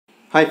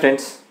Hi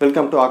friends,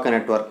 welcome to Arca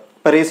Network.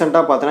 இப்போ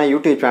ரீசெண்டாக பார்த்தீங்கன்னா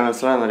யூடியூப்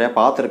சேனல்ஸ்லாம் நிறையா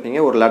பார்த்துருப்பீங்க.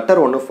 ஒரு லெட்டர்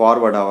ஒன்று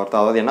ஃபார்வர்ட் ஆகிறது.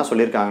 அதாவது என்ன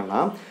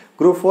சொல்லியிருக்காங்கன்னா,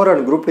 Group 4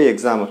 and Group 2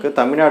 எக்ஸாமுக்கு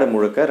தமிழ்நாடு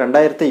முழுக்க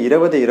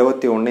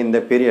 2020-21 இந்த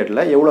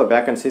பீரியடில் எவ்வளோ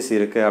வேகன்சிஸ்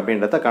இருக்குது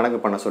அப்படின்றத கணக்கு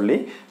பண்ண சொல்லி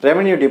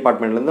ரெவென்யூ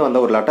டிபார்ட்மெண்ட்லேருந்து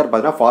வந்த ஒரு லெட்டர்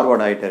பார்த்தீங்கன்னா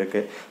ஃபார்வர்ட் ஆகிட்டு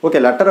இருக்குது.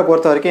 ஓகே, லெட்டரை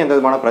பொறுத்த வரைக்கும் எந்த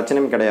விதமான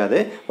பிரச்சனையும் கிடையாது.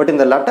 பட்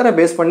இந்த லெட்டரை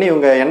பேஸ் பண்ணி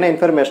இவங்க என்ன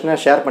இன்ஃபர்மேஷனை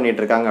ஷேர்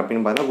பண்ணிகிட்டு இருக்காங்க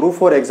அப்படின்னு பார்த்தீங்கன்னா, Group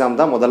 4 எக்ஸாம்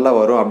தான் முதல்ல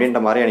வரும்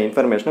அப்படின்ற மாதிரியான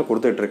இன்ஃபர்மேஷனை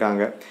கொடுத்துட்டு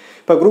இருக்காங்க.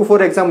 இப்போ Group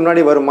 4 எக்ஸாம்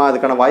முன்னாடி வருமா,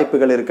 அதுக்கான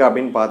வாய்ப்புகள் இருக்குது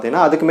அப்படின்னு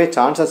பார்த்தீங்கன்னா அதுக்குமே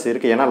சான்சஸ்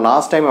இருக்குது. ஏன்னா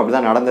லாஸ்ட் டைம் அப்படி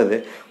தான் நடந்தது.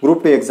 Group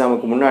 2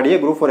 எக்ஸாமுக்கு முன்னாடியே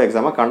Group 4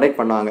 எக்ஸாமை கண்டக்ட்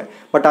பண்ணுவாங்க.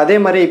 பட் அதே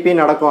மாதிரி இப்பயும்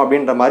நடக்கும்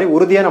அப்படின்ற மாதிரி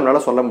உறுதியாக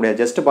நம்மளால் சொல்ல முடியாது.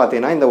 ஜஸ்ட்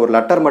பார்த்தீங்கன்னா இந்த ஒரு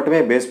லெட்டர்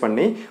மட்டுமே பேஸ்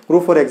பண்ணி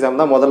Group 4 எக்ஸாம்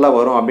தான் முதல்ல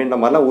வரும் அப்படின்ற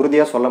மாதிரிலாம்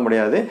உறுதியாக சொல்ல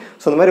முடியாது.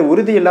 ஸோ இந்த மாதிரி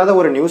உறுதி இல்லாத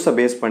ஒரு நியூஸை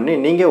பேஸ் பண்ணி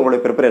நீங்கள்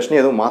உங்களுடைய ப்ரிப்பரேஷனை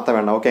எதுவும் மாற்ற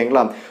வேண்டாம்.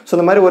 ஓகேங்களா? ஸோ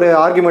இந்த மாதிரி ஒரு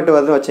ஆர்குமெண்ட்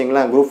வந்து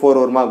வச்சிங்களேன், Group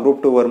 4 வருமா,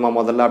 Group 2 வருமா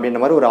முதல்ல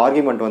அப்படின்ற மாதிரி ஒரு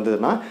ஆர்குமெண்ட்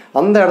வந்ததுன்னா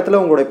அந்த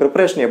இடத்துல உங்களுடைய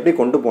ப்ரிப்பரேஷன் எப்படி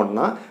கொண்டு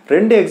போகணும்னா,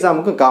 ரெண்டு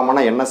எக்ஸாமுக்கும் காமனாக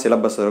என்ன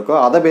சிலபஸ் இருக்கோ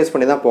அதை பேஸ்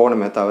பண்ணி தான்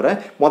போகணுமே தவிர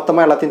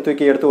மொத்தமாக எல்லாத்தையும்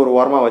தூக்கி எடுத்து ஒரு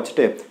ஓரமாக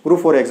வச்சுட்டு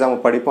Group 4 எக்ஸாம்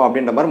படிப்போம்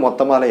அப்படின்ற மாதிரி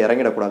மொத்தமாக அதில்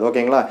இறங்கிடக்கூடாது.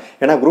 ஓகேங்களா?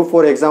 ஏன்னா Group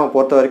 4 எக்ஸாமை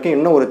பொறுத்த வரைக்கும்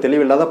இன்னும் ஒரு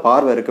தெளிவில்லாத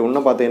பார்வை இருக்குது.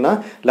 இன்னும் பார்த்தீங்கன்னா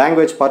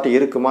லாங்குவேஜ் பார்ட்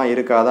இருக்குமா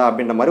இருக்காதா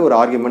அப்படின்ற மாதிரி ஒரு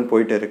ஆர்குமெண்ட்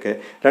போயிட்டு இருக்குது.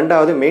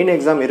 ரெண்டாவது மெயின்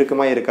எக்ஸாம்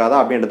இருக்குமா இருக்காதா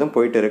அப்படின்றதும்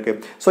போயிட்டு இருக்குது.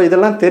 ஸோ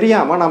இதெல்லாம்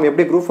தெரியாமல் நம்ம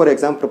எப்படி Group 4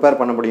 எக்ஸாம் ப்ரிப்பேர்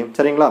பண்ண முடியும்?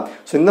 சரிங்களா?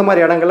 ஸோ இந்த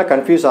மாதிரி இடங்களில்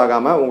கன்ஃபியூஸ்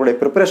ஆகாமல் உங்களுடைய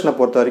ப்ரிப்பரேஷனை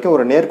பொறுத்த வரைக்கும்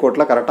ஒரு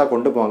நேர்கோட்டில் கரெக்டாக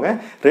கொண்டு போங்க.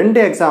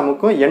 ரெண்டு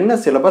எக்ஸாமுக்கும் என்ன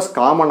சிலபஸ்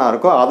காமனாக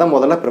இருக்கோ அதை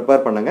முதல்ல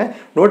ப்ரிப்பேர் பண்ணுங்கள்.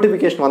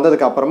 நோட்டிஃபிகேஷன்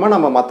வந்ததுக்கு அப்புறமா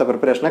நம்ம மற்ற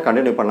ப்ரிப்பரேஷனை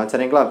கண்டினியூ பண்ணலாம்.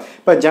 சரிங்களா?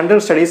 இப்போ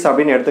ஜென்ரல் ஸ்டடீஸ்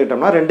அப்படின்னு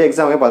எடுத்துக்கிட்டோம்னா ரெண்டு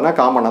எக்ஸாமே பார்த்தீங்கன்னா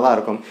காமனாக தான்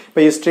இருக்கும்.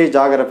 இப்போ ஹிஸ்ட்ரி,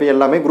 ஜாகிரபி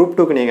எல்லாமே Group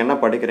 2க்கு நீங்கள் என்ன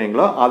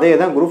படிக்கிறீங்களோ அதே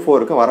தான் Group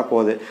 4க்கும்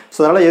வரப்போகுது. ஸோ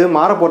அதனால் எதுவும்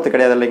மாற போகிறது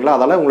கிடையாது இல்லைங்களா?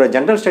 அதனால் உங்களை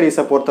ஜென்ரல்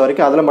ஸ்டடீஸை பொறுத்த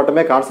வரைக்கும் அதில்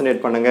மட்டுமே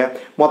கான்சன்ட்ரேட் பண்ணுங்கள்.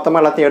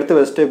 மொத்தமாக எல்லாத்தையும் எடுத்து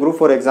வச்சுட்டு Group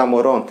 4 எக்ஸாம்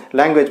வரும்,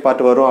 லாங்குவேஜ்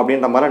பார்ட் வரும்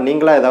அப்படின்ற மாதிரி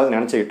நீங்களாக ஏதாவது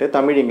நினச்சிக்கிட்டு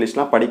தமிழ்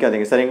இங்கிலீஷ்லாம்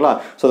படிக்காதீங்க. சரிங்களா?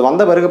 ஸோ அது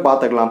வந்த பிறகு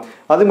பார்த்துக்கலாம்.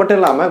 அது மட்டும்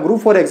இல்லாமல்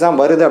Group 4 எக்ஸாம்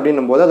வருது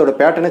அப்படின்னும் போது அதோட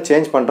பேட்டர்னை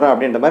சேஞ்ச் பண்ணுறேன்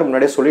அப்படின்ற மாதிரி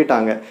முன்னாடியே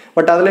சொல்லிட்டாங்க.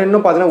 பட் அதில்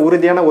இன்னும் பார்த்தீங்கன்னா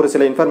உறுதியான ஒரு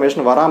சில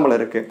இன்ஃபர்மேஷன் வராமல்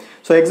இருக்குது.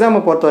 ஸோ எக்ஸாமை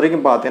பொறுத்த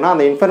வரைக்கும் பார்த்தீங்கன்னா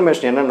அந்த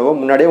இன்ஃபர்மேஷன் என்னென்னவோ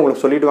முன்னாடியே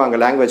உங்களுக்கு சொல்லிவிடுவாங்க.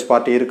 லாங்குவேஜ்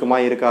பார்ட் இருக்குமா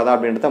இருக்காதா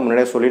அப்படின்றத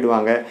முன்னாடியே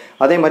சொல்லிவிடுவாங்க.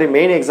 அதே மாதிரி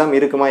மெயின் எக்ஸாம்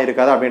இருக்குமா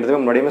இருக்காதா அப்படின்றத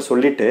முன்னாடியே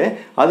சொல்லிவிட்டு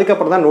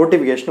அதுக்கப்புறம் தான்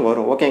நோட்டிஃபிகேஷன்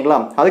வரும். ஓகேங்களா?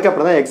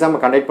 அதுக்கப்புறம் தான் எக்ஸாமை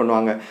கண்டக்ட்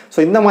பண்ணுவாங்க. ஸோ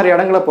இந்த மாதிரி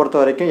இடங்களை பொறுத்த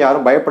வரைக்கும்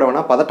யாரும் பயப்பட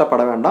வேண்டாம்,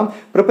 பதட்டப்பட வேண்டாம்.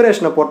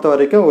 ப்ரிப்பரேஷனை பொறுத்த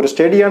வரைக்கும் ஒரு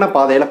ஸ்டெடியான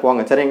பாதையில்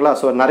போங்க. சரிங்களா?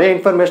 ஸோ நிறைய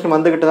இன்ஃபர்மேஷன்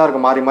வந்துக்கிட்டு தான்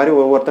இருக்கும். மாறி மாறி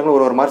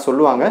ஒவ்வொருத்தங்களும் ஒரு மாதிரி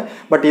சொல்லுவாங்க.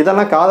 பட்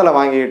இதெல்லாம் காதில்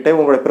வாங்கிட்டு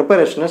உங்களுடைய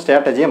ப்ரிப்பரேஷனை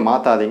ஸ்ட்ராட்டஜியை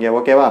மாற்றாதீங்க.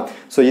 ஓகேவா?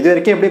 ஸோ இது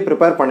வரைக்கும் எப்படி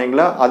ப்ரிப்பேர்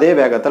பண்ணீங்களோ அதே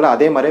வேகத்தில்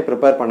அதே மாதிரியே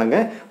ப்ரிப்பேர்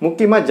பண்ணுங்கள்.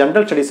 முக்கியமாக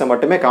ஜென்ரல் ஸ்டடீஸை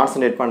மட்டுமே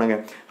கான்சன்ட்ரேட் பண்ணுங்கள்.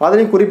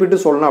 அதுலேயும் குறிப்பிட்டு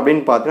சொல்லணும்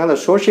அப்படின்னு பார்த்தீங்கன்னா அந்த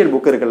சோஷியல்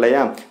புக் இருக்கு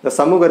இல்லையா, இந்த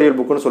சமூக அறிவியல்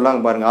புக்குன்னு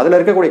சொல்லுவாங்க பாருங்கள். அதில்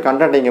இருக்கக்கூடிய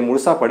கண்டென்ட் நீங்கள்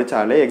முழுசாக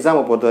படித்தாலே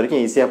எக்ஸாமை பொறுத்த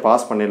வரைக்கும் ஈஸியாக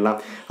பாஸ் பண்ணிடலாம்.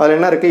 அதில்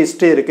என்ன இருக்குது,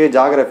 ஹிஸ்ட்ரி இருக்குது,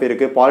 ஜாகிரபி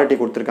இருக்குது, பாலிட்டி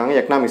கொடுத்துருக்காங்க,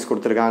 எக்கனாமிக்ஸ்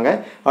கொடுத்துருக்காங்க,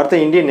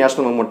 அடுத்து இந்தியன்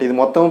நேஷனல் மூவ்மெண்ட். இது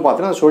மொத்தமும்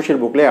பார்த்தீங்கன்னா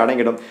சோஷியல் புக்லேயே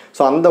அடங்கிடும்.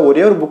 ஸோ அந்த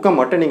ஒரே ஒரு புக்கை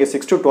மட்டும் நீங்கள்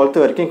 6 to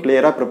 12 வரைக்கும்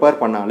கிளியராக ப்ரிப்பேர்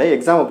பண்ணாலே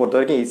எக்ஸாமை பொறுத்த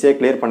வரைக்கும் ஈஸியாக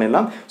கிளியர்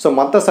பண்ணிடலாம். ஸோ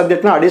மற்ற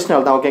சப்ஜெக்ட்லாம்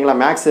அடிஷ்னல் தான். ஓகேங்களா?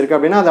 மேக்ஸ் இருக்குது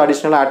அப்படின்னா அது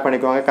அடிஷ்னலாக ஆட்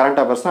பண்ணிக்குவாங்க,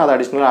 கரண்ட் அஃபேர்ஸ்னால் அதை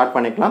அடிஷ்னலாக ஆட்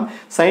பண்ணிக்கலாம்,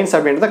 சயின்ஸ்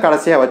அப்படின்றத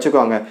கடைசியாக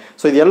வச்சுக்குவாங்க.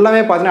 ஸோ இது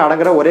எல்லாமே பார்த்தீங்கன்னா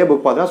அடங்குற ஒரே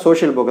புக் பார்த்தீங்கன்னா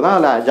சோஷியல் புக் தான்.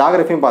 அதில்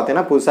ஜாகிரபியும்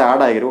பார்த்தீங்கன்னா புதுசாக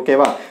ஆட் ஆகிடும்.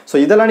 ஓகேவா? ஸோ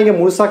இதெல்லாம் நீங்கள்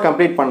முழுசாக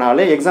கம்ப்ளீட்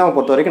பண்ணாலே எக்ஸாமை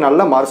பொறுத்த வரைக்கும்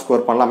நல்ல மார்க்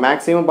ஸ்கோர் பண்ணலாம்.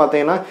 மேக்ஸிமம்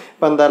பார்த்தீங்கன்னா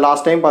இப்போ இந்த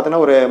லாஸ்ட் டைம்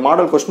பார்த்தீங்கன்னா ஒரு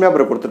மாடல் கொஸ்டின்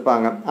பேப்பர்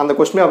கொடுத்துருப்பாங்க. அந்த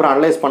கொஸ்டின் பேப்பர்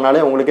அனலைஸ்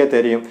பண்ணாலே உங்களுக்கே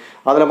தெரியும்.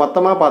 அதில்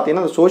மொத்தமாக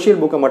பார்த்தீங்கன்னா அந்த சோஷியல்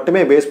புக்கை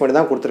மட்டுமே பேஸ் பண்ணி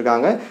தான்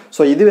கொடுத்துருக்காங்க.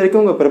 ஸோ இது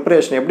வரைக்கும் உங்கள்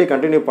ப்ரிப்பரேஷன் எப்படி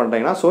கண்டினியூ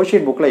பண்ணுறீங்கன்னா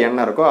சோஷியல் புக்கில் என்ன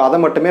இருக்கோ அதை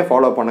மட்டுமே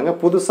ஃபாலோ பண்ணுங்கள்.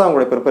 புதுசாக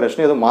உங்களுடைய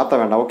ப்ரிப்பரேஷன் எதுவும் மாற்ற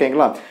வேண்டாம்.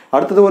 ஓகேங்களா?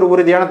 அடுத்தது ஒரு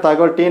உறுதியான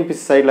தகவல்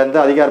TNPSC சைட்லேருந்து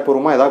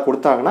அதிகாரப்பூர்வமாக ஏதாவது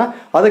கொடுத்தாங்கன்னா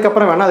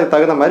அதுக்கப்புறம் வேணால் அதுக்கு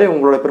தகுந்த மாதிரி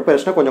உங்களோட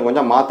ப்ரிப்பரேஷனை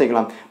கொஞ்சம்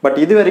மாற்றிக்கலாம். பட்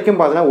இது வரைக்கும்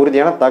பார்த்தீங்கன்னா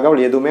உறுதியான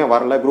தகவல் எதுவுமே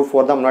வரல. Group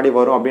 4 தான் முன்னாடி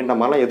வரும் அப்படின்ற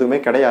மாதிரிலாம் எதுவுமே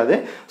கிடையாது.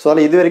 ஸோ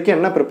அதில் இது வரைக்கும்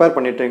என்ன ப்ரிப்பேர்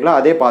பண்ணிட்டுருங்களோ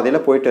அதே பாதையில்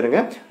போயிட்டு இருங்க.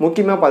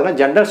 முக்கியமாக பார்த்தீங்கன்னா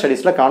ஜென்ரல்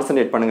ஸ்டடீஸில்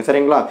கான்சன்ட்ரேட் பண்ணுங்கள்.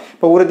 சரிங்களா?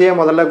 இப்போ உறுதியாக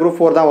முதல்ல Group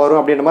 4 தான் வரும்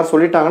அப்படின்ற மாதிரி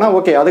சொல்லிட்டாங்கன்னா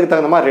ஓகே, அதுக்கு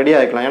தகுந்த மாதிரி ரெடி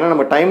ஆகிக்கலாம். ஏன்னா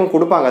நம்ம டைமும்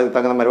கொடுப்பாங்க அதுக்கு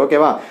தகுந்த மாதிரி.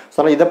 ஓகேவா?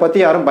 ஸோ இதை பற்றி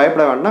யாரும்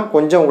பயப்பட வேண்டாம்.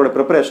 கொஞ்சம் உங்களோட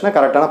ப்ரிப்பரேஷனை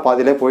கரெக்டான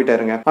பாதையிலே போயிட்டு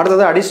இருங்க.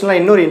 அடுத்தது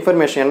அடிஷ்னலாக இன்னொரு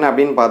இன்ஃபர்மேஷன் என்ன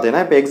அப்படின்னு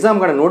பார்த்தீங்கன்னா, இப்போ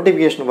எக்ஸாமுக்கான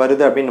நோட்டிஃபிகேஷன்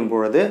வருது அப்படின்னும்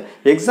பொழுது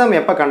எக்ஸாம்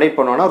எப்போ கண்டக்ட்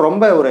பண்ணுவோம்னா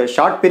ரொம்ப ஒரு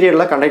ஷார்ட்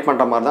பீரியடில் கண்டக்ட்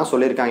பண்ணுற மாதிரி தான்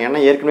சொல்லியிருக்காங்க.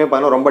 ஏன்னா ஏற்கனவே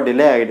பார்த்தீங்கன்னா ரொம்ப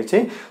டிலே ஆகிடுச்சு.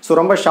 ஸோ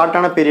ரொம்ப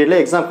ஷார்ட்டான பீரியடில்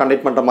எக்ஸாம்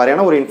கண்டக்ட் பண்ணுற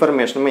மாதிரியான ஒரு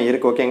இன்ஃபர்மேஷனுமே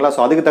இருக்குது. ஓகேங்களா?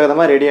 ஸோ அதுக்கு தகுந்த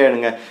மாதிரி ரெடி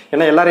ஆகிடுங்க.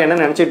 ஏன்னா எல்லாரும் என்ன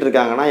நினச்சிட்டு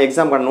இருக்காங்கன்னா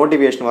எக்ஸாமுக்கான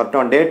நோட்டிஃபிகேஷன்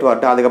வரட்டும், டேட்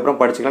வரட்டும், அதுக்கப்புறம்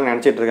படிச்சுக்கலாம்னு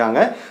நினச்சிட்டு இருக்காங்க.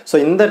 ஸோ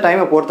இந்த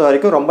டைமை பொறுத்த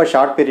வரைக்கும் ரொம்ப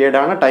ஷார்ட்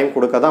பீரியடான டைம்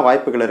கொடுக்க தான்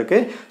வாய்ப்புகள்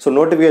இருக்குது. ஸோ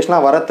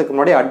நோட்டிஃபிகேஷன்லாம் வரதுக்கு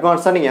முன்னாடி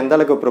அட்வான்ஸாக நீங்கள் எந்த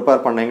அளவுக்கு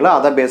ப்ரிப்பேர் பண்ணீங்களோ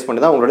அதை பேஸ் பண்ணி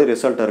தான் உங்களுடைய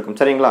ரிசல்ட் இருக்கும்.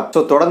 சரிங்களா?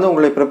 ஸோ தொடர்ந்து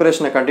உங்களுடைய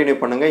ப்ரிப்பரேஷனை கண்டினியூ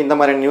பண்ணுங்கள். இந்த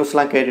மாதிரி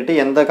நியூஸ்லாம் கேட்டுட்டு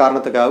எந்த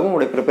காரணத்துக்காகவும்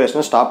உங்களுடைய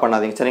ப்ரிப்பரேஷனை ஸ்டாப்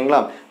பண்ணாதீங்க. சரிங்களா?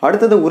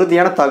 அடுத்தது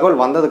உறுதியான தகவல்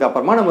வந்ததுக்கு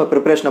அப்புறமா நம்ம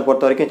ப்ரிப்பரேஷனை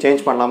பொறுத்த வரைக்கும்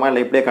சேஞ்ச் பண்ணலாமா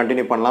இல்லை இப்படியே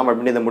கண்டினியூ பண்ணலாம்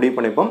அப்படின்னு இதை முடிவு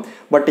பண்ணிப்போம்.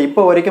 பட்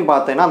இப்போ வரைக்கும்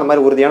பார்த்தீங்கன்னா அந்த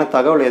மாதிரி உறுதியான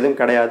தகவல் எதுவும்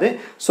கிடையாது.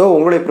 ஸோ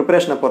உங்களுடைய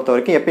ப்ரிப்பரேஷனை பொறுத்த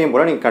வரைக்கும் எப்பயும்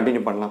போல நீங்கள்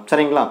கண்டினியூ பண்ணலாம்.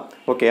 சரிங்களா?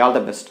 Okay, all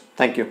the best.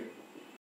 Thank you.